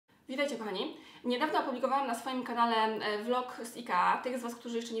Witajcie kochani. Niedawno opublikowałam na swoim kanale vlog z Ikea. Tych z Was,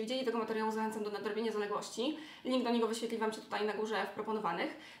 którzy jeszcze nie widzieli tego materiału, zachęcam do nadrobienia zaległości. Link do niego wyświetli Wam się tutaj na górze w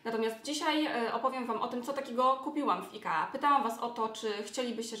proponowanych. Natomiast dzisiaj opowiem Wam o tym, co takiego kupiłam w Ikea. Pytałam Was o to, czy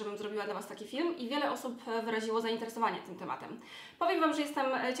chcielibyście, żebym zrobiła dla Was taki film i wiele osób wyraziło zainteresowanie tym tematem. Powiem Wam, że jestem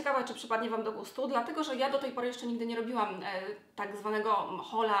ciekawa, czy przypadnie Wam do gustu, dlatego że ja do tej pory jeszcze nigdy nie robiłam tak zwanego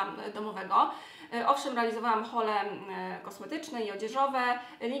haula domowego. Owszem, realizowałam haule kosmetyczne i odzieżowe.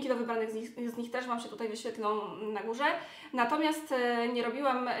 Linki do wybranych z nich też Wam się tutaj wyświetlą na górze. Natomiast nie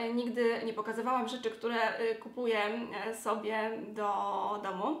robiłam nigdy, nie pokazywałam rzeczy, które kupuję sobie do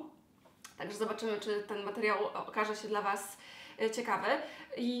domu. Także zobaczymy, czy ten materiał okaże się dla Was ciekawy.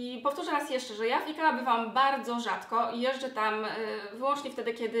 I powtórzę raz jeszcze, że ja w Ikea bywam bardzo rzadko i jeżdżę tam wyłącznie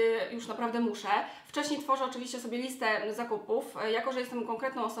wtedy, kiedy już naprawdę muszę. Wcześniej tworzę oczywiście sobie listę zakupów, jako że jestem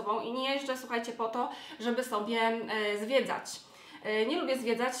konkretną osobą i nie jeżdżę, słuchajcie, po to, żeby sobie zwiedzać. Nie lubię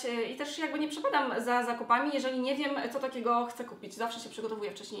zwiedzać i też jakby nie przepadam za zakupami, jeżeli nie wiem, co takiego chcę kupić. Zawsze się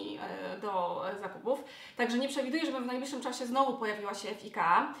przygotowuję wcześniej do zakupów. Także nie przewiduję, żebym w najbliższym czasie znowu pojawiła się w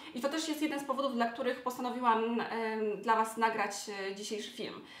Ikea. I to też jest jeden z powodów, dla których postanowiłam dla Was nagrać dzisiejszy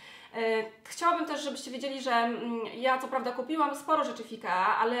film. Chciałabym też, żebyście wiedzieli, że ja co prawda kupiłam sporo rzeczy w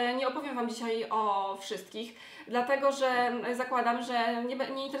Ikea, ale nie opowiem Wam dzisiaj o wszystkich, dlatego że zakładam, że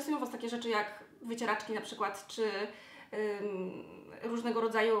nie interesują Was takie rzeczy jak wycieraczki na przykład, czy różnego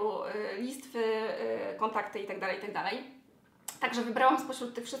rodzaju listwy, kontakty itd. Także wybrałam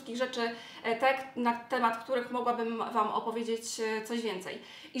spośród tych wszystkich rzeczy te, na temat których mogłabym Wam opowiedzieć coś więcej.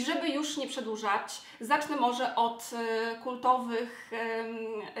 I żeby już nie przedłużać, zacznę może od kultowych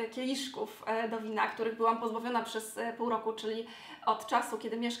kieliszków do wina, których byłam pozbawiona przez pół roku, czyli od czasu,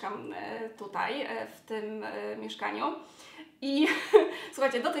 kiedy mieszkam tutaj, w tym mieszkaniu. I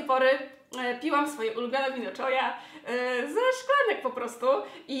słuchajcie, do tej pory piłam swoje ulubione wino czoja ze szklanek po prostu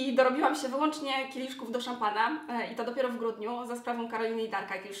i dorobiłam się wyłącznie kieliszków do szampana i to dopiero w grudniu za sprawą Karoliny i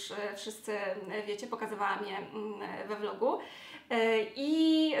Darka, jak już wszyscy wiecie, pokazywałam je we vlogu.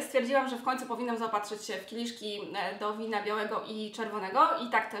 I stwierdziłam, że w końcu powinnam zaopatrzyć się w kieliszki do wina białego i czerwonego i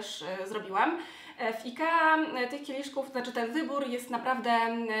tak też zrobiłam. W Ikea tych kieliszków, znaczy ten wybór jest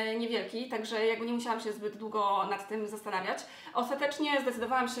naprawdę niewielki, także jakby nie musiałam się zbyt długo nad tym zastanawiać. Ostatecznie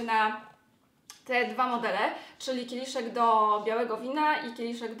zdecydowałam się na te dwa modele, czyli kieliszek do białego wina i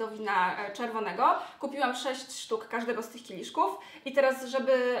kieliszek do wina czerwonego. Kupiłam 6 sztuk każdego z tych kieliszków i teraz,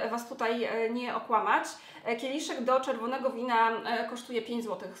 żeby Was tutaj nie okłamać, kieliszek do czerwonego wina kosztuje 5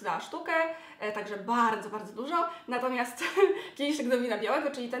 zł za sztukę, także bardzo, bardzo dużo. Natomiast kieliszek do wina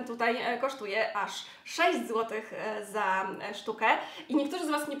białego, czyli ten tutaj, kosztuje aż 6 zł za sztukę. I niektórzy z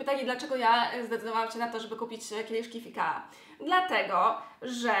Was mnie pytali, dlaczego ja zdecydowałam się na to, żeby kupić kieliszki w Ikea. Dlatego,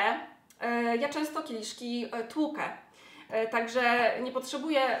 że ja często kieliszki tłukę, także nie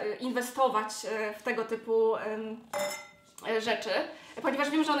potrzebuję inwestować w tego typu rzeczy, ponieważ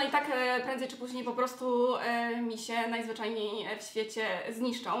wiem, że one i tak prędzej czy później po prostu mi się najzwyczajniej w świecie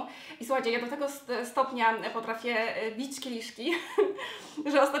zniszczą. I słuchajcie, ja do tego stopnia potrafię bić kieliszki,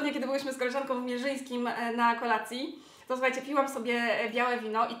 że ostatnio, kiedy byliśmy z koleżanką w Mierzyńskim na kolacji, to słuchajcie, piłam sobie białe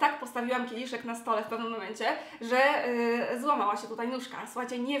wino i tak postawiłam kieliszek na stole w pewnym momencie, że złamała się tutaj nóżka.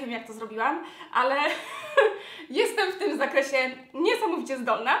 Słuchajcie, nie wiem jak to zrobiłam, ale jestem w tym zakresie niesamowicie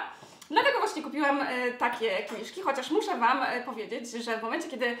zdolna. Dlatego właśnie kupiłam takie kieliszki, chociaż muszę Wam powiedzieć, że w momencie,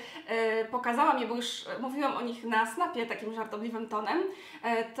 kiedy pokazałam je, bo już mówiłam o nich na snapie takim żartobliwym tonem,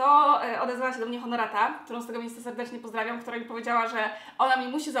 to odezwała się do mnie honorata, którą z tego miejsca serdecznie pozdrawiam, która mi powiedziała, że ona mi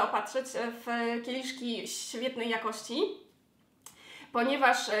musi zaopatrzyć w kieliszki świetnej jakości,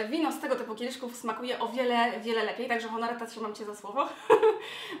 ponieważ wino z tego typu kieliszków smakuje o wiele, wiele lepiej, także honorata, trzymam Cię za słowo.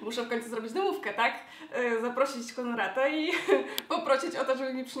 Muszę w końcu zrobić domówkę, tak? Zaprosić honoratę i poprosić o to,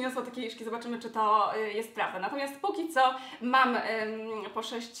 żeby mi przyniosła te kieliszki. Zobaczymy, czy to jest prawda. Natomiast póki co mam po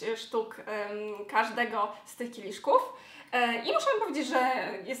 6 sztuk każdego z tych kieliszków i muszę Wam powiedzieć, że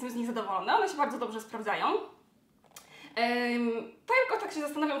jestem z nich zadowolona. One się bardzo dobrze sprawdzają. Tylko tak się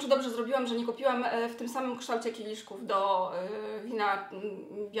zastanawiam, czy dobrze zrobiłam, że nie kupiłam w tym samym kształcie kieliszków do wina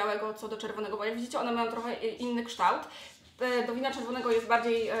białego co do czerwonego, bo jak widzicie, one mają trochę inny kształt. Do wina czerwonego jest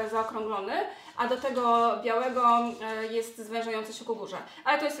bardziej zaokrąglony, a do tego białego jest zwężający się ku górze.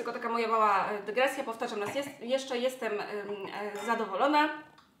 Ale to jest tylko taka moja mała dygresja, powtarzam raz, jeszcze jestem zadowolona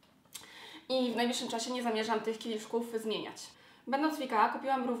i w najbliższym czasie nie zamierzam tych kieliszków zmieniać. Będąc w Ikea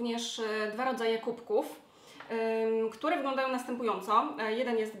kupiłam również dwa rodzaje kubków, które wyglądają następująco.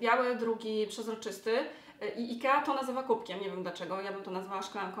 Jeden jest biały, drugi przezroczysty i Ikea to nazywa kubkiem, nie wiem dlaczego, ja bym to nazwała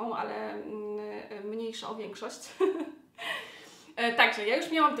szklanką, ale mniejsza o większość. Także ja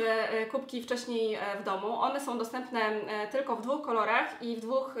już miałam te kubki wcześniej w domu. One są dostępne tylko w 2 kolorach i w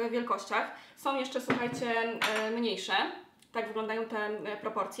 2 wielkościach. Są jeszcze, słuchajcie, mniejsze. Tak wyglądają te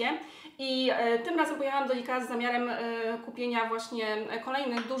proporcje. I tym razem pojechałam do Ikea z zamiarem kupienia właśnie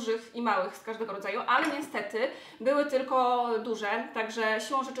kolejnych dużych i małych z każdego rodzaju, ale niestety były tylko duże, także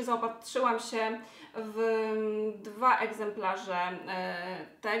siłą rzeczy zaopatrzyłam się w 2 egzemplarze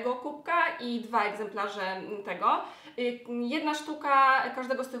tego kubka i 2 egzemplarze tego. Jedna sztuka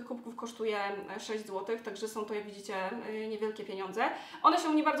każdego z tych kubków kosztuje 6 zł, także są to, jak widzicie, niewielkie pieniądze. One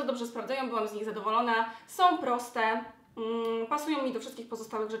się nie bardzo dobrze sprawdzają, byłam z nich zadowolona, są proste. Pasują mi do wszystkich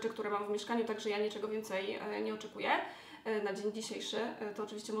pozostałych rzeczy, które mam w mieszkaniu, także ja niczego więcej nie oczekuję na dzień dzisiejszy. To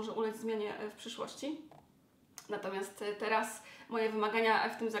oczywiście może ulec zmianie w przyszłości. Natomiast teraz moje wymagania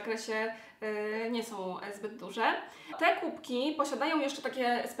w tym zakresie nie są zbyt duże. Te kubki posiadają jeszcze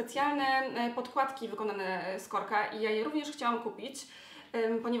takie specjalne podkładki wykonane z korka i ja je również chciałam kupić,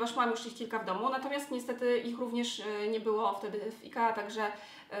 ponieważ mam już ich kilka w domu, natomiast niestety ich również nie było wtedy w Ikea, także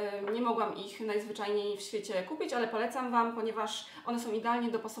nie mogłam ich najzwyczajniej w świecie kupić, ale polecam Wam, ponieważ one są idealnie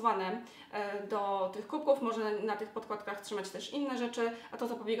dopasowane do tych kubków. Można na tych podkładkach trzymać też inne rzeczy, a to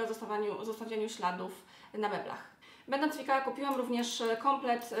zapobiega zostawianiu śladów na meblach. Będąc w Ikea kupiłam również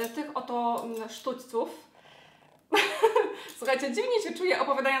komplet tych oto sztućców. Słuchajcie, dziwnie się czuję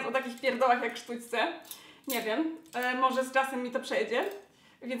opowiadając o takich pierdołach jak sztućce. Nie wiem, może z czasem mi to przejdzie,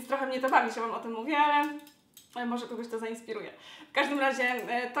 więc trochę mnie to bawi, że Wam o tym mówię, ale może kogoś to zainspiruje. W każdym razie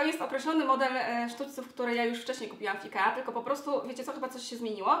to jest określony model sztućców, które ja już wcześniej kupiłam w Ikea, tylko po prostu, wiecie co, chyba coś się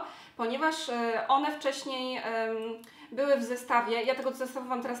zmieniło, ponieważ one wcześniej były w zestawie. Ja tego zestawu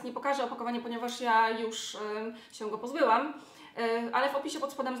Wam teraz nie pokażę, opakowanie, ponieważ ja już się go pozbyłam. Ale w opisie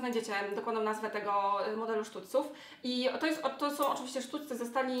pod spodem znajdziecie dokładną nazwę tego modelu sztućców. I to są oczywiście sztućce ze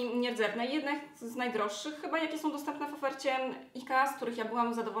stali nierdzewnej, jedne z najdroższych chyba, jakie są dostępne w ofercie Ikea, z których ja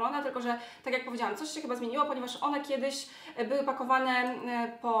byłam zadowolona, tylko że, tak jak powiedziałam, coś się chyba zmieniło, ponieważ one kiedyś były pakowane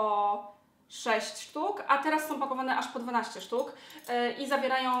po 6 sztuk, a teraz są pakowane aż po 12 sztuk i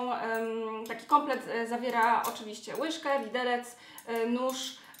zawierają, taki komplet zawiera oczywiście łyżkę, widelec,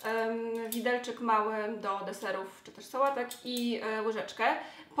 nóż, widelczyk mały do deserów czy też sałatek i łyżeczkę.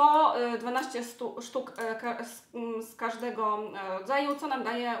 Po 12 sztuk z każdego rodzaju, co nam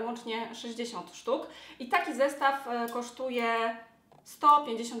daje łącznie 60 sztuk. I taki zestaw kosztuje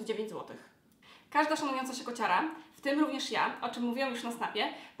 159 zł. Każda szanująca się kociara, w tym również ja, o czym mówiłam już na snapie,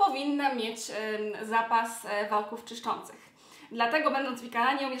 powinna mieć zapas wałków czyszczących. Dlatego, będąc w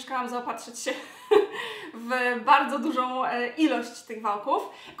Ikea, nie omieszkałam zaopatrzyć się w bardzo dużą ilość tych wałków.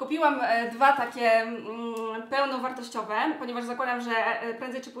 Kupiłam 2 takie pełnowartościowe, ponieważ zakładam, że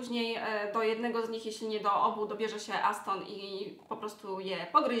prędzej czy później do jednego z nich, jeśli nie do obu, dobierze się Aston i po prostu je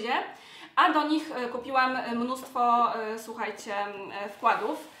pogryzie. A do nich kupiłam mnóstwo, słuchajcie,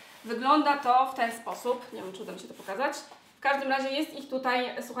 wkładów. Wygląda to w ten sposób, nie wiem, czy uda mi się to pokazać. W każdym razie jest ich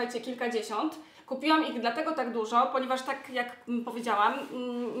tutaj, słuchajcie, kilkadziesiąt. Kupiłam ich dlatego tak dużo, ponieważ tak jak powiedziałam,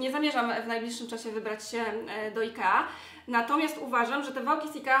 nie zamierzam w najbliższym czasie wybrać się do Ikea. Natomiast uważam, że te wałki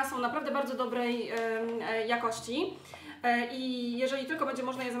z Ikea są naprawdę bardzo dobrej jakości. I jeżeli tylko będzie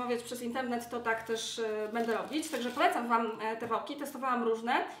można je zamawiać przez internet, to tak też będę robić. Także polecam Wam te wałki, testowałam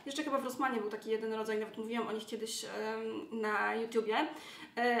różne. Jeszcze chyba w Rossmanie był taki jeden rodzaj, nawet mówiłam o nich kiedyś na YouTubie.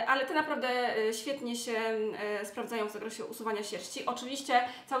 Ale te naprawdę świetnie się sprawdzają w zakresie usuwania sierści. Oczywiście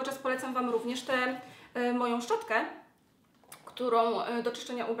cały czas polecam Wam również tę moją szczotkę, do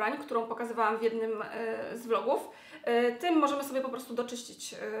czyszczenia ubrań, którą pokazywałam w jednym z vlogów. Tym możemy sobie po prostu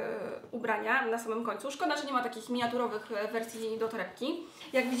doczyścić ubrania na samym końcu. Szkoda, że nie ma takich miniaturowych wersji do torebki.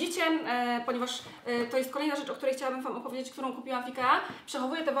 Jak widzicie, ponieważ to jest kolejna rzecz, o której chciałabym Wam opowiedzieć, którą kupiłam w Ikea,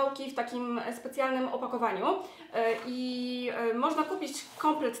 przechowuję te wałki w takim specjalnym opakowaniu i można kupić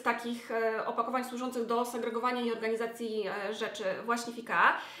komplet takich opakowań służących do segregowania i organizacji rzeczy właśnie w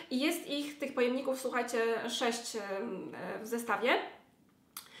Ikea. I jest ich, tych pojemników, słuchajcie, 6 w zestawie.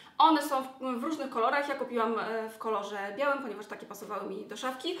 One są w różnych kolorach, ja kupiłam w kolorze białym, ponieważ takie pasowały mi do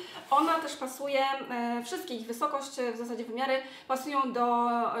szafki. Ona też pasuje, wszystkie ich wysokość, w zasadzie wymiary, pasują do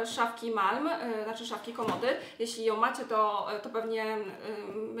szafki Malm, znaczy szafki komody. Jeśli ją macie, to pewnie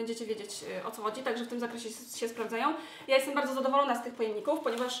będziecie wiedzieć, o co chodzi, także w tym zakresie się sprawdzają. Ja jestem bardzo zadowolona z tych pojemników,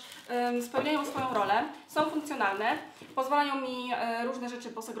 ponieważ spełniają swoją rolę, są funkcjonalne, pozwalają mi różne rzeczy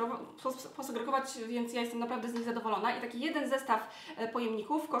posegregować, więc ja jestem naprawdę z nich zadowolona. I taki jeden zestaw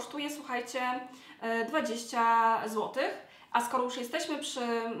pojemników kosztuje, słuchajcie, 20 zł. A skoro już jesteśmy przy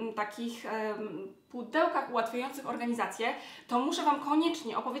takich pudełkach ułatwiających organizację, to muszę Wam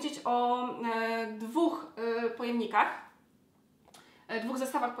koniecznie opowiedzieć o 2 pojemnikach. dwóch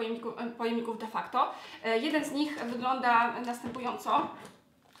zestawach pojemników de facto. Jeden z nich wygląda następująco.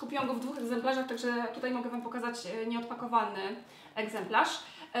 Kupiłam go w 2 egzemplarzach, także tutaj mogę Wam pokazać nieodpakowany egzemplarz.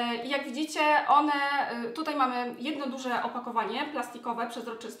 I jak widzicie, tutaj mamy jedno duże opakowanie plastikowe,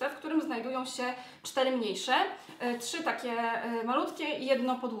 przezroczyste, w którym znajdują się 4 mniejsze, 3 takie malutkie i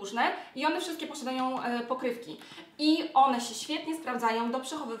jedno podłużne i one wszystkie posiadają pokrywki. I one się świetnie sprawdzają do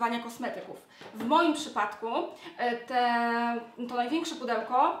przechowywania kosmetyków. W moim przypadku to największe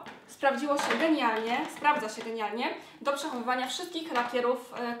pudełko sprawdza się genialnie do przechowywania wszystkich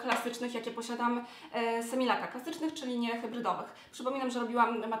lakierów klasycznych, jakie posiadam, semilaka klasycznych, czyli nie hybrydowych. Przypominam, że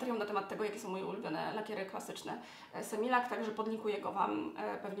robiłam materiał na temat tego, jakie są moje ulubione lakiery klasyczne semilak, także podlinkuję go Wam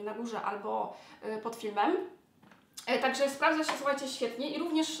pewnie na górze albo pod filmem. Także sprawdza się, słuchajcie, świetnie i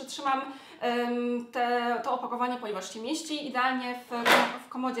również trzymam to opakowanie, ponieważ się mieści idealnie w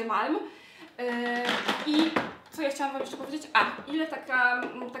komodzie Malm. I co ja chciałam Wam jeszcze powiedzieć? Ile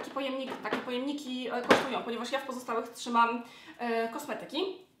takie pojemniki kosztują, ponieważ ja w pozostałych trzymam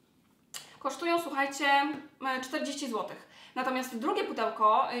kosmetyki. Kosztują, słuchajcie, 40 zł. Natomiast drugie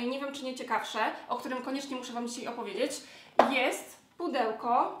pudełko, nie wiem czy nie ciekawsze, o którym koniecznie muszę Wam dzisiaj opowiedzieć, jest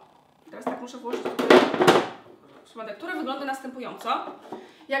pudełko, teraz tak muszę włożyć które wygląda następująco.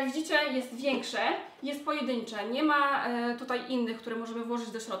 Jak widzicie, jest większe, jest pojedyncze, nie ma tutaj innych, które możemy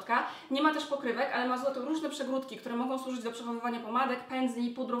włożyć do środka, nie ma też pokrywek, ale ma za to różne przegródki, które mogą służyć do przechowywania pomadek, pędzli,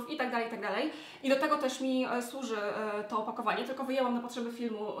 pudrów itd., itd. I do tego też mi służy to opakowanie, tylko wyjęłam na potrzeby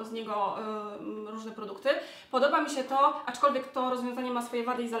filmu z niego różne produkty. Podoba mi się to, aczkolwiek to rozwiązanie ma swoje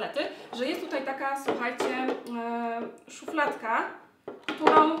wady i zalety, że jest tutaj taka, słuchajcie, szufladka,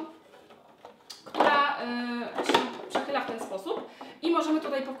 która się przechyla w ten sposób i możemy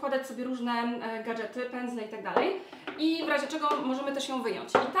tutaj powkładać sobie różne gadżety, pędzle i tak dalej i w razie czego możemy też ją wyjąć.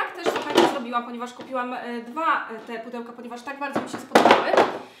 I tak też, słuchajcie, zrobiłam, ponieważ kupiłam 2 te pudełka, ponieważ tak bardzo mi się spodobały.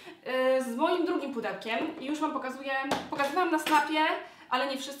 Z moim drugim pudełkiem i już Wam pokazywałam na Snapie, ale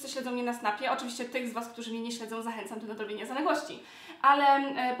nie wszyscy śledzą mnie na Snapie. Oczywiście tych z Was, którzy mnie nie śledzą, zachęcam do nadrobienia zaległości. Ale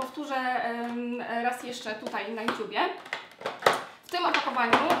powtórzę raz jeszcze tutaj na YouTubie. W tym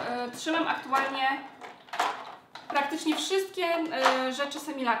opakowaniu trzymam aktualnie praktycznie wszystkie rzeczy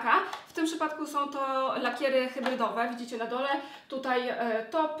semilaka. W tym przypadku są to lakiery hybrydowe, widzicie na dole. Tutaj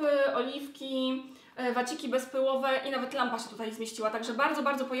topy, oliwki, waciki bezpyłowe i nawet lampa się tutaj zmieściła. Także bardzo,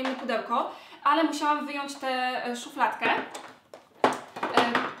 bardzo pojemne pudełko, ale musiałam wyjąć tę szufladkę.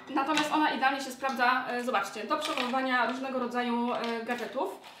 Natomiast ona idealnie się sprawdza, zobaczcie, do przechowywania różnego rodzaju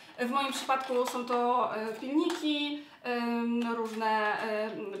gadżetów. W moim przypadku są to pilniki, różne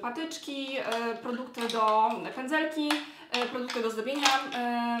patyczki, produkty do pędzelki, produkty do zdobienia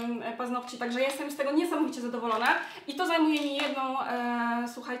paznokci, także jestem z tego niesamowicie zadowolona i to zajmuje mi jedną,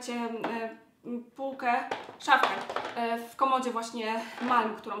 słuchajcie, szafkę w komodzie właśnie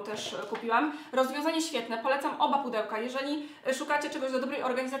Malm, którą też kupiłam. Rozwiązanie świetne, polecam oba pudełka. Jeżeli szukacie czegoś do dobrej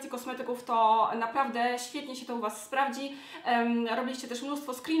organizacji kosmetyków, to naprawdę świetnie się to u Was sprawdzi. Robiliście też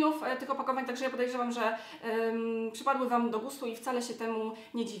mnóstwo screenów tych opakowań, także ja podejrzewam, że przypadły Wam do gustu i wcale się temu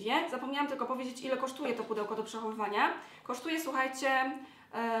nie dziwię. Zapomniałam tylko powiedzieć, ile kosztuje to pudełko do przechowywania. Kosztuje, słuchajcie,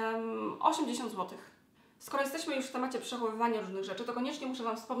 80 zł. Skoro jesteśmy już w temacie przechowywania różnych rzeczy, to koniecznie muszę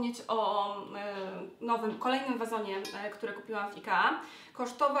Wam wspomnieć o kolejnym wazonie, który kupiłam w Ikea.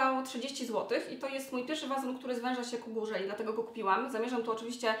 Kosztował 30 zł i to jest mój pierwszy wazon, który zwęża się ku górze i dlatego go kupiłam. Zamierzam tu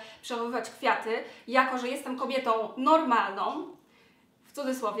oczywiście przechowywać kwiaty, jako że jestem kobietą normalną, w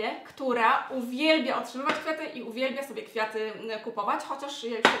cudzysłowie, która uwielbia otrzymywać kwiaty i uwielbia sobie kwiaty kupować, chociaż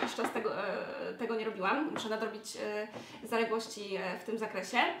ja już jakiś czas tego nie robiłam. Muszę nadrobić zaległości w tym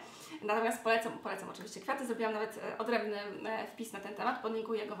zakresie. Natomiast polecam oczywiście kwiaty. Zrobiłam nawet odrębny wpis na ten temat,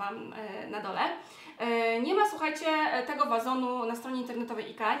 podlinkuję go Wam na dole. Nie ma, słuchajcie, tego wazonu na stronie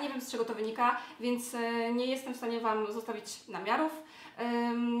internetowej Ikea. Nie wiem, z czego to wynika, więc nie jestem w stanie Wam zostawić namiarów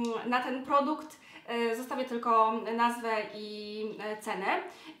na ten produkt. Zostawię tylko nazwę i cenę.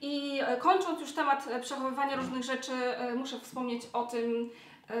 I kończąc już temat przechowywania różnych rzeczy, muszę wspomnieć o tym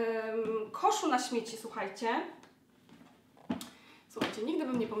koszu na śmieci, słuchajcie. Słuchajcie, nigdy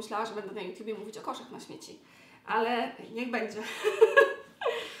bym nie pomyślała, że będę na YouTubie mówić o koszach na śmieci, ale niech będzie.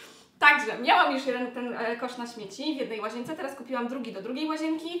 Także miałam już ten kosz na śmieci w jednej łazience, teraz kupiłam drugi do drugiej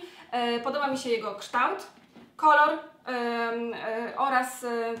łazienki. Podoba mi się jego kształt, kolor oraz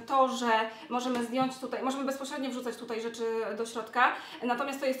to, że możemy zdjąć tutaj, możemy bezpośrednio wrzucać tutaj rzeczy do środka.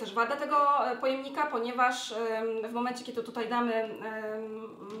 Natomiast to jest też wada tego pojemnika, ponieważ w momencie, kiedy tutaj damy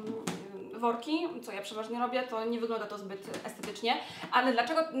worki, co ja przeważnie robię, to nie wygląda to zbyt estetycznie. Ale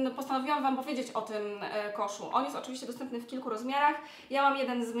dlaczego postanowiłam Wam powiedzieć o tym koszu? On jest oczywiście dostępny w kilku rozmiarach. Ja mam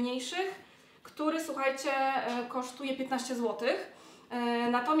jeden z mniejszych, który, słuchajcie, kosztuje 15 zł.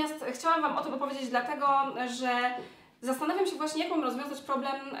 Natomiast chciałam Wam o tym opowiedzieć dlatego, że zastanawiam się właśnie, jak mam rozwiązać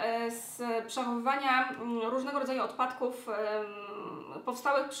problem z przechowywania różnego rodzaju odpadków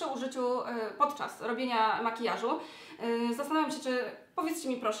powstałych przy użyciu, podczas robienia makijażu. Zastanawiam się, powiedzcie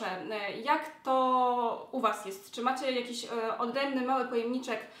mi proszę, jak to u Was jest? Czy macie jakiś odrębny, mały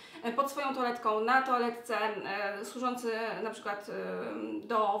pojemniczek pod swoją toaletką, na toaletce, służący na przykład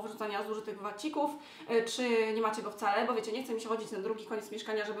do wyrzucania zużytych wacików, czy nie macie go wcale, bo wiecie, nie chce mi się chodzić na drugi koniec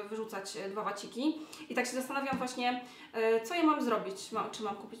mieszkania, żeby wyrzucać 2 waciki. I tak się zastanawiam właśnie, co ja mam zrobić. Czy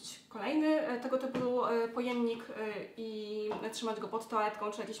mam kupić kolejny tego typu pojemnik i trzymać go pod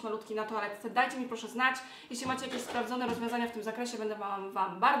toaletką, czy jakiś malutki na toaletce? Dajcie mi proszę znać. Jeśli macie jakieś sprawdzone rozwiązania w tym zakresie, będę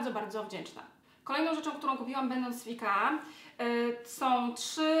Wam bardzo, bardzo wdzięczna. Kolejną rzeczą, którą kupiłam będąc w Ikea, są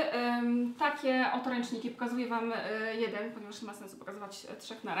 3 takie oto ręczniki. Pokazuję Wam jeden, ponieważ nie ma sensu pokazywać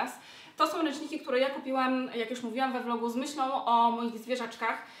 3 na raz. To są ręczniki, które ja kupiłam, jak już mówiłam we vlogu, z myślą o moich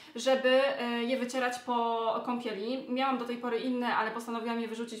zwierzaczkach, żeby je wycierać po kąpieli. Miałam do tej pory inne, ale postanowiłam je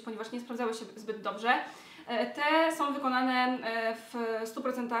wyrzucić, ponieważ nie sprawdzały się zbyt dobrze. Te są wykonane w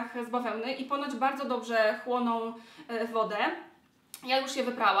 100% z bawełny i ponoć bardzo dobrze chłoną wodę. Ja już je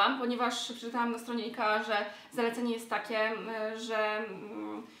wyprałam, ponieważ przeczytałam na stronie Ikea, że zalecenie jest takie, że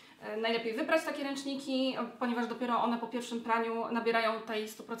najlepiej wyprać takie ręczniki, ponieważ dopiero one po pierwszym praniu nabierają tej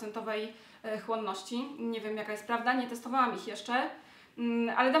 100% chłonności. Nie wiem, jaka jest prawda, nie testowałam ich jeszcze,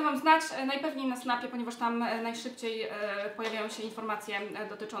 ale dam Wam znać, najpewniej na Snapie, ponieważ tam najszybciej pojawiają się informacje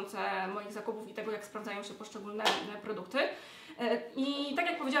dotyczące moich zakupów i tego, jak sprawdzają się poszczególne produkty. I tak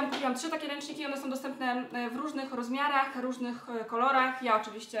jak powiedziałam, kupiłam 3 takie ręczniki, one są dostępne w różnych rozmiarach, różnych kolorach. Ja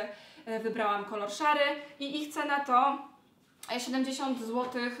oczywiście wybrałam kolor szary i ich cena to 70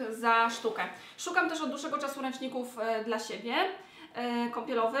 zł za sztukę. Szukam też od dłuższego czasu ręczników dla siebie,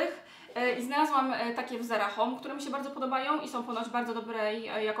 kąpielowych. I znalazłam takie w Zara Home, które mi się bardzo podobają i są ponoć bardzo dobrej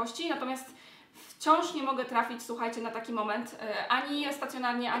jakości, natomiast wciąż nie mogę trafić, słuchajcie, na taki moment, ani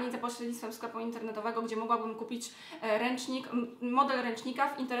stacjonarnie, ani za pośrednictwem sklepu internetowego, gdzie mogłabym kupić ręcznik, model ręcznika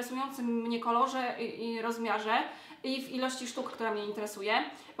w interesującym mnie kolorze i rozmiarze i w ilości sztuk, która mnie interesuje.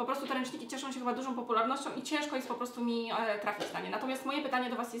 Po prostu te ręczniki cieszą się chyba dużą popularnością i ciężko jest po prostu mi trafić na nie. Natomiast moje pytanie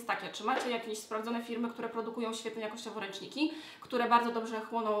do Was jest takie, czy macie jakieś sprawdzone firmy, które produkują świetne jakościowo ręczniki, które bardzo dobrze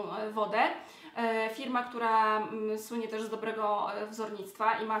chłoną wodę? Firma, która słynie też z dobrego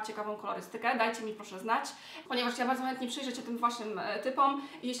wzornictwa i ma ciekawą kolorystykę. Dajcie mi proszę znać, ponieważ ja bardzo chętnie przyjrzę się tym Waszym typom.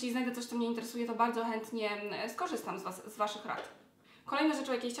 Jeśli znajdę coś, co mnie interesuje, to bardzo chętnie skorzystam z Waszych rad. Kolejna rzecz,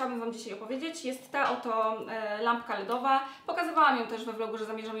 o jakiej chciałabym Wam dzisiaj opowiedzieć, jest ta oto lampka LEDowa. Pokazywałam ją też we vlogu, że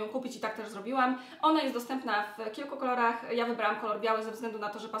zamierzam ją kupić i tak też zrobiłam. Ona jest dostępna w kilku kolorach. Ja wybrałam kolor biały ze względu na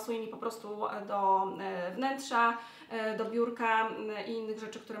to, że pasuje mi po prostu do wnętrza, do biurka i innych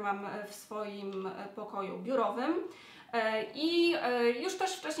rzeczy, które mam w swoim pokoju biurowym. I już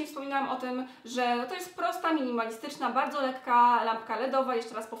też wcześniej wspominałam o tym, że to jest prosta, minimalistyczna, bardzo lekka lampka LEDowa.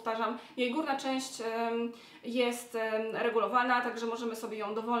 Jeszcze raz powtarzam, jej górna część jest regulowana, także możemy sobie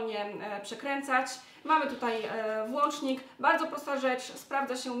ją dowolnie przekręcać. Mamy tutaj włącznik, bardzo prosta rzecz,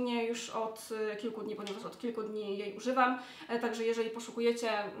 sprawdza się u mnie już od kilku dni, ponieważ od kilku dni jej używam. Także jeżeli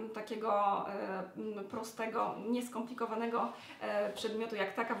poszukujecie takiego prostego, nieskomplikowanego przedmiotu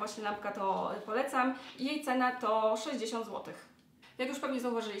jak taka właśnie lampka, to polecam. Jej cena to 60 zł. Jak już pewnie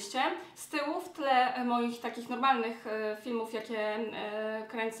zauważyliście, z tyłu w tle moich takich normalnych filmów, jakie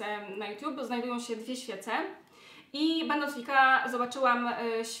kręcę na YouTube, znajdują się 2 świece. I będąc w Ikea zobaczyłam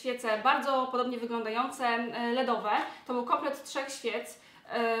świece bardzo podobnie wyglądające, LEDowe. To był komplet 3 świec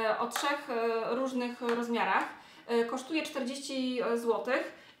o 3 różnych rozmiarach. Kosztuje 40 zł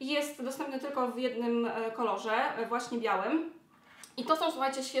i jest dostępny tylko w jednym kolorze, właśnie białym. I to są,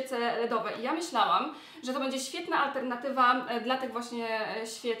 słuchajcie, świece LEDowe. I ja myślałam, że to będzie świetna alternatywa dla tych właśnie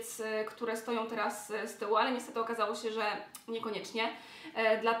świec, które stoją teraz z tyłu, ale niestety okazało się, że niekoniecznie.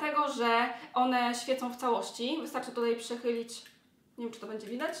 Dlatego, że one świecą w całości. Wystarczy tutaj przychylić, nie wiem, czy to będzie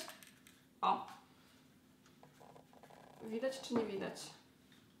widać. O! Widać czy nie widać?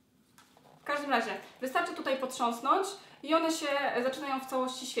 W każdym razie, wystarczy tutaj potrząsnąć i one się zaczynają w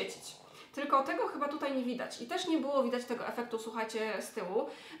całości świecić. Tylko tego chyba tutaj nie widać i też nie było widać tego efektu, słuchajcie, z tyłu.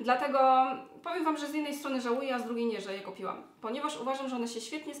 Dlatego powiem Wam, że z jednej strony żałuję, a z drugiej nie, że je kupiłam. Ponieważ uważam, że one się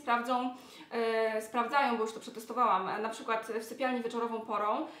świetnie sprawdzają, bo już to przetestowałam, na przykład w sypialni wieczorową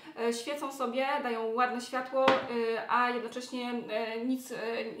porą. Świecą sobie, dają ładne światło, a jednocześnie nic,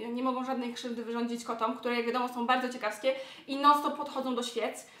 nie mogą żadnej krzywdy wyrządzić kotom, które jak wiadomo są bardzo ciekawskie i non-stop podchodzą do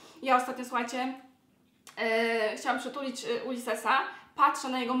świec. Ja ostatnio, słuchajcie, chciałam przytulić Ulisesa, patrzę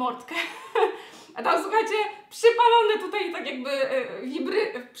na jego mordkę, a tam, słuchajcie, przypalone tutaj tak jakby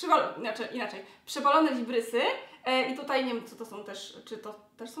przypalone wibrysy I tutaj nie wiem, co to są też, czy to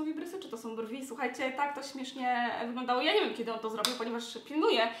też są wibrysy, czy to są brwi. Słuchajcie, tak to śmiesznie wyglądało. Ja nie wiem, kiedy on to zrobił, ponieważ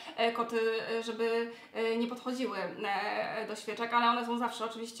pilnuję koty, żeby nie podchodziły do świeczek, ale one są zawsze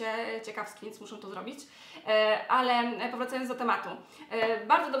oczywiście ciekawskie, więc muszą to zrobić. Ale powracając do tematu,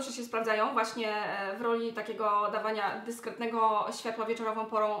 bardzo dobrze się sprawdzają właśnie w roli takiego dawania dyskretnego światła wieczorową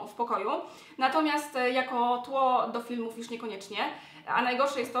porą w pokoju. Natomiast jako tło do filmów już niekoniecznie. A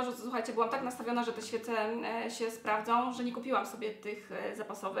najgorsze jest to, że słuchajcie, byłam tak nastawiona, że te świece się sprawdzą, że nie kupiłam sobie tych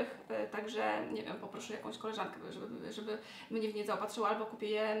zapasowych, także nie wiem, poproszę jakąś koleżankę, żeby mnie w nie zaopatrzyła, albo kupię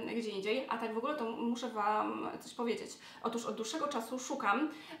je gdzie indziej. A tak w ogóle to muszę Wam coś powiedzieć. Otóż od dłuższego czasu szukam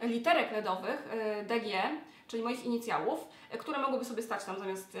literek LEDowych DG, czyli moich inicjałów, które mogłyby sobie stać tam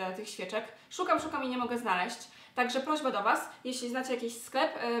zamiast tych świeczek. Szukam i nie mogę znaleźć. Także prośba do Was, jeśli znacie jakiś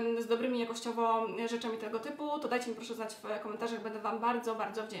sklep z dobrymi jakościowo rzeczami tego typu, to dajcie mi proszę znać w komentarzach, będę Wam bardzo,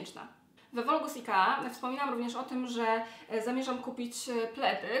 bardzo wdzięczna. We vlogu z Ikea wspominam również o tym, że zamierzam kupić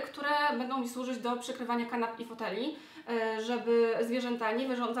pledy, które będą mi służyć do przykrywania kanap i foteli, żeby zwierzęta nie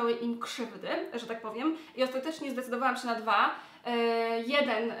wyrządzały im krzywdy, że tak powiem. I ostatecznie zdecydowałam się na dwa.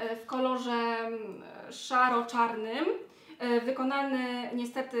 Jeden w kolorze szaro-czarnym, wykonany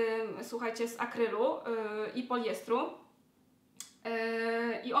niestety, słuchajcie, z akrylu i poliestru.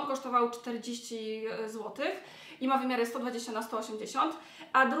 I on kosztował 40 zł i ma wymiary 120 na 180,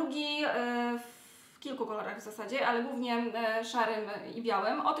 a drugi w kilku kolorach w zasadzie, ale głównie szarym i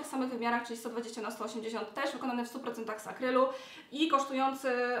białym, o tych samych wymiarach, czyli 120 na 180, też wykonany w 100% z akrylu i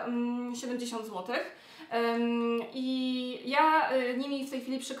kosztujący 70 zł. I ja nimi w tej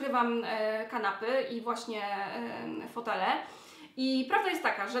chwili przykrywam kanapy i właśnie fotele. I prawda jest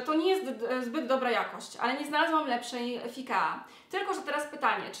taka, że to nie jest zbyt dobra jakość, ale nie znalazłam lepszej w Ikea. Tylko że teraz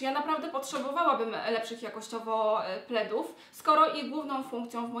pytanie, czy ja naprawdę potrzebowałabym lepszych jakościowo pledów, skoro ich główną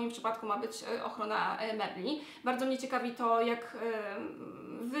funkcją w moim przypadku ma być ochrona mebli. Bardzo mnie ciekawi to, jak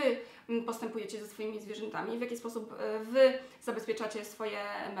Wy postępujecie ze swoimi zwierzętami, w jaki sposób Wy zabezpieczacie swoje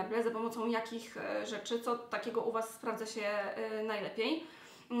meble, za pomocą jakich rzeczy, co takiego u Was sprawdza się najlepiej.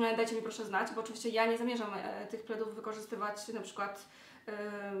 Dajcie mi proszę znać, bo oczywiście ja nie zamierzam tych pledów wykorzystywać na przykład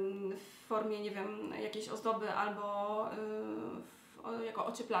w formie, nie wiem, jakiejś ozdoby albo jako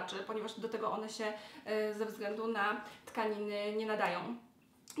ocieplaczy, ponieważ do tego one się ze względu na tkaniny nie nadają.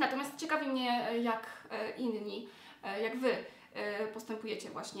 Natomiast ciekawi mnie, jak inni, jak Wy postępujecie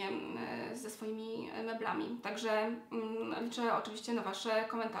właśnie ze swoimi meblami. Także liczę oczywiście na Wasze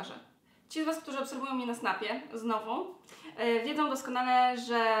komentarze. Ci z Was, którzy obserwują mnie na Snapie, znowu, wiedzą doskonale,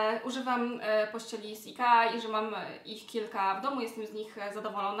 że używam pościeli z Ikea i że mam ich kilka w domu, jestem z nich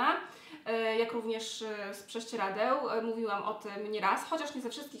zadowolona, jak również z prześcieradeł. Mówiłam o tym nieraz, chociaż nie ze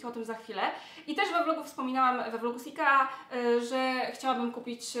wszystkich, o tym za chwilę. I też we vlogu wspominałam, we vlogu z Ikea, że chciałabym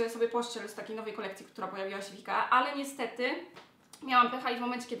kupić sobie pościel z takiej nowej kolekcji, która pojawiła się w Ikea, ale niestety miałam pecha i w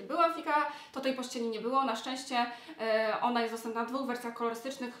momencie, kiedy byłam w Ikea, to tej pościeli nie było. Na szczęście ona jest dostępna w dwóch wersjach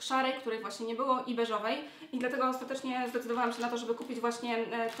kolorystycznych, szarej, której właśnie nie było, i beżowej. I dlatego ostatecznie zdecydowałam się na to, żeby kupić właśnie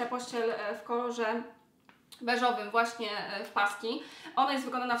tę pościel w kolorze beżowym, właśnie w paski. Ona jest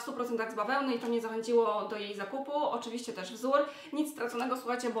wykonana w 100% z bawełny i to mnie zachęciło do jej zakupu. Oczywiście też wzór. Nic straconego,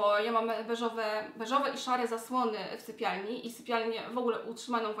 słuchajcie, bo ja mam beżowe i szare zasłony w sypialni i sypialnię w ogóle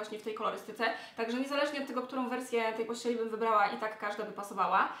utrzymaną właśnie w tej kolorystyce. Także niezależnie od tego, którą wersję tej pościeli bym wybrała, i tak każda by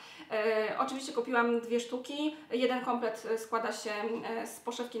pasowała. Oczywiście kupiłam dwie sztuki. Jeden komplet składa się z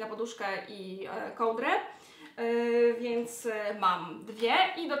poszewki na poduszkę i kołdrę. Więc mam dwie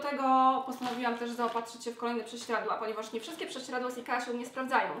i do tego postanowiłam też zaopatrzyć się w kolejne prześcieradła, ponieważ nie wszystkie prześcieradła z Ikea się u mnie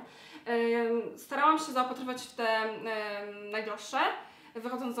sprawdzają. Starałam się zaopatrywać w te najdroższe,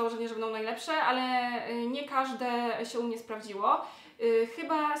 wychodząc z założenia, że będą najlepsze, ale nie każde się u mnie sprawdziło.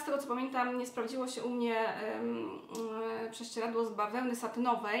 Chyba z tego co pamiętam, nie sprawdziło się u mnie prześcieradło z bawełny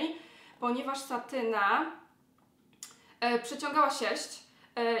satynowej, ponieważ satyna przeciągała sierść.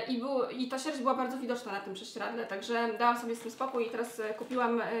 I ta sierść była bardzo widoczna na tym prześcieradle, także dałam sobie z tym spokój i teraz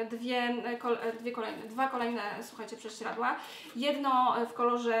kupiłam dwa kolejne, słuchajcie, prześcieradła. Jedno w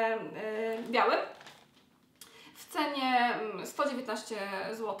kolorze białym w cenie 119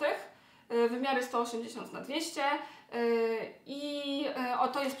 zł, wymiary 180 na 200 i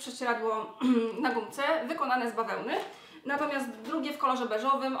to jest prześcieradło na gumce, wykonane z bawełny. Natomiast drugie w kolorze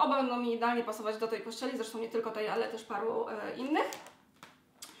beżowym, oba będą mi idealnie pasować do tej pościeli, zresztą nie tylko tej, ale też paru innych,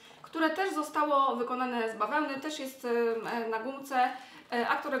 które też zostało wykonane z bawełny, też jest na gumce,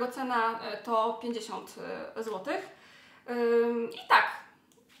 a którego cena to 50 zł. I tak.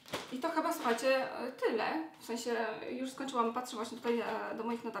 I to chyba, słuchajcie, tyle. W sensie już skończyłam, patrzę właśnie tutaj do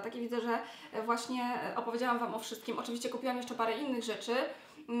moich notatek i widzę, że właśnie opowiedziałam Wam o wszystkim. Oczywiście kupiłam jeszcze parę innych rzeczy,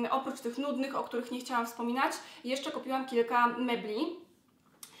 Oprócz tych nudnych, o których nie chciałam wspominać, jeszcze kupiłam kilka mebli.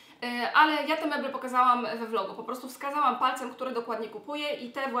 Ale ja te meble pokazałam we vlogu, po prostu wskazałam palcem, które dokładnie kupuję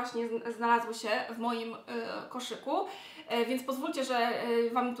i te właśnie znalazły się w moim koszyku, więc pozwólcie, że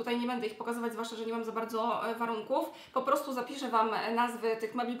Wam tutaj nie będę ich pokazywać, zwłaszcza, że nie mam za bardzo warunków. Po prostu zapiszę Wam nazwy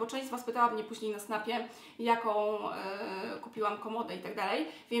tych mebli, bo część z Was pytała mnie później na snapie, jaką kupiłam komodę i tak dalej,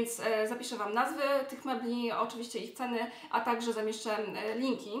 więc zapiszę Wam nazwy tych mebli, oczywiście ich ceny, a także zamieszczę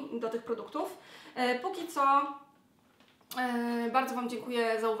linki do tych produktów. Póki co bardzo Wam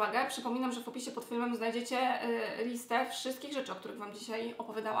dziękuję za uwagę. Przypominam, że w opisie pod filmem znajdziecie listę wszystkich rzeczy, o których Wam dzisiaj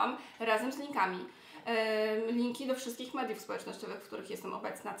opowiadałam, razem z linkami. Linki do wszystkich mediów społecznościowych, w których jestem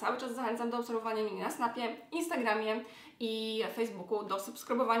obecna. Cały czas zachęcam do obserwowania mnie na Snapie, Instagramie i Facebooku, do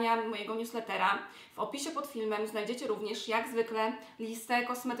subskrybowania mojego newslettera. W opisie pod filmem znajdziecie również, jak zwykle, listę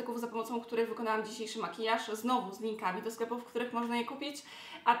kosmetyków, za pomocą których wykonałam dzisiejszy makijaż, znowu z linkami do sklepów, w których można je kupić,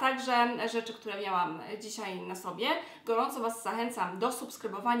 a także rzeczy, które miałam dzisiaj na sobie. Gorąco Was zachęcam do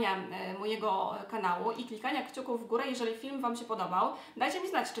subskrybowania mojego kanału i klikania kciuków w górę, jeżeli film Wam się podobał. Dajcie mi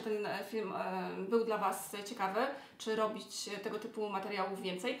znać, czy ten film był dla Was ciekawy, czy robić tego typu materiałów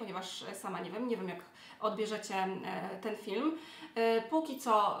więcej, ponieważ sama nie wiem jak odbierzecie ten film. Póki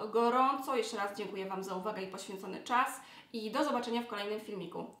co gorąco jeszcze raz dziękuję Wam za uwagę i poświęcony czas i do zobaczenia w kolejnym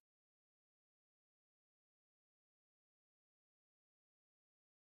filmiku.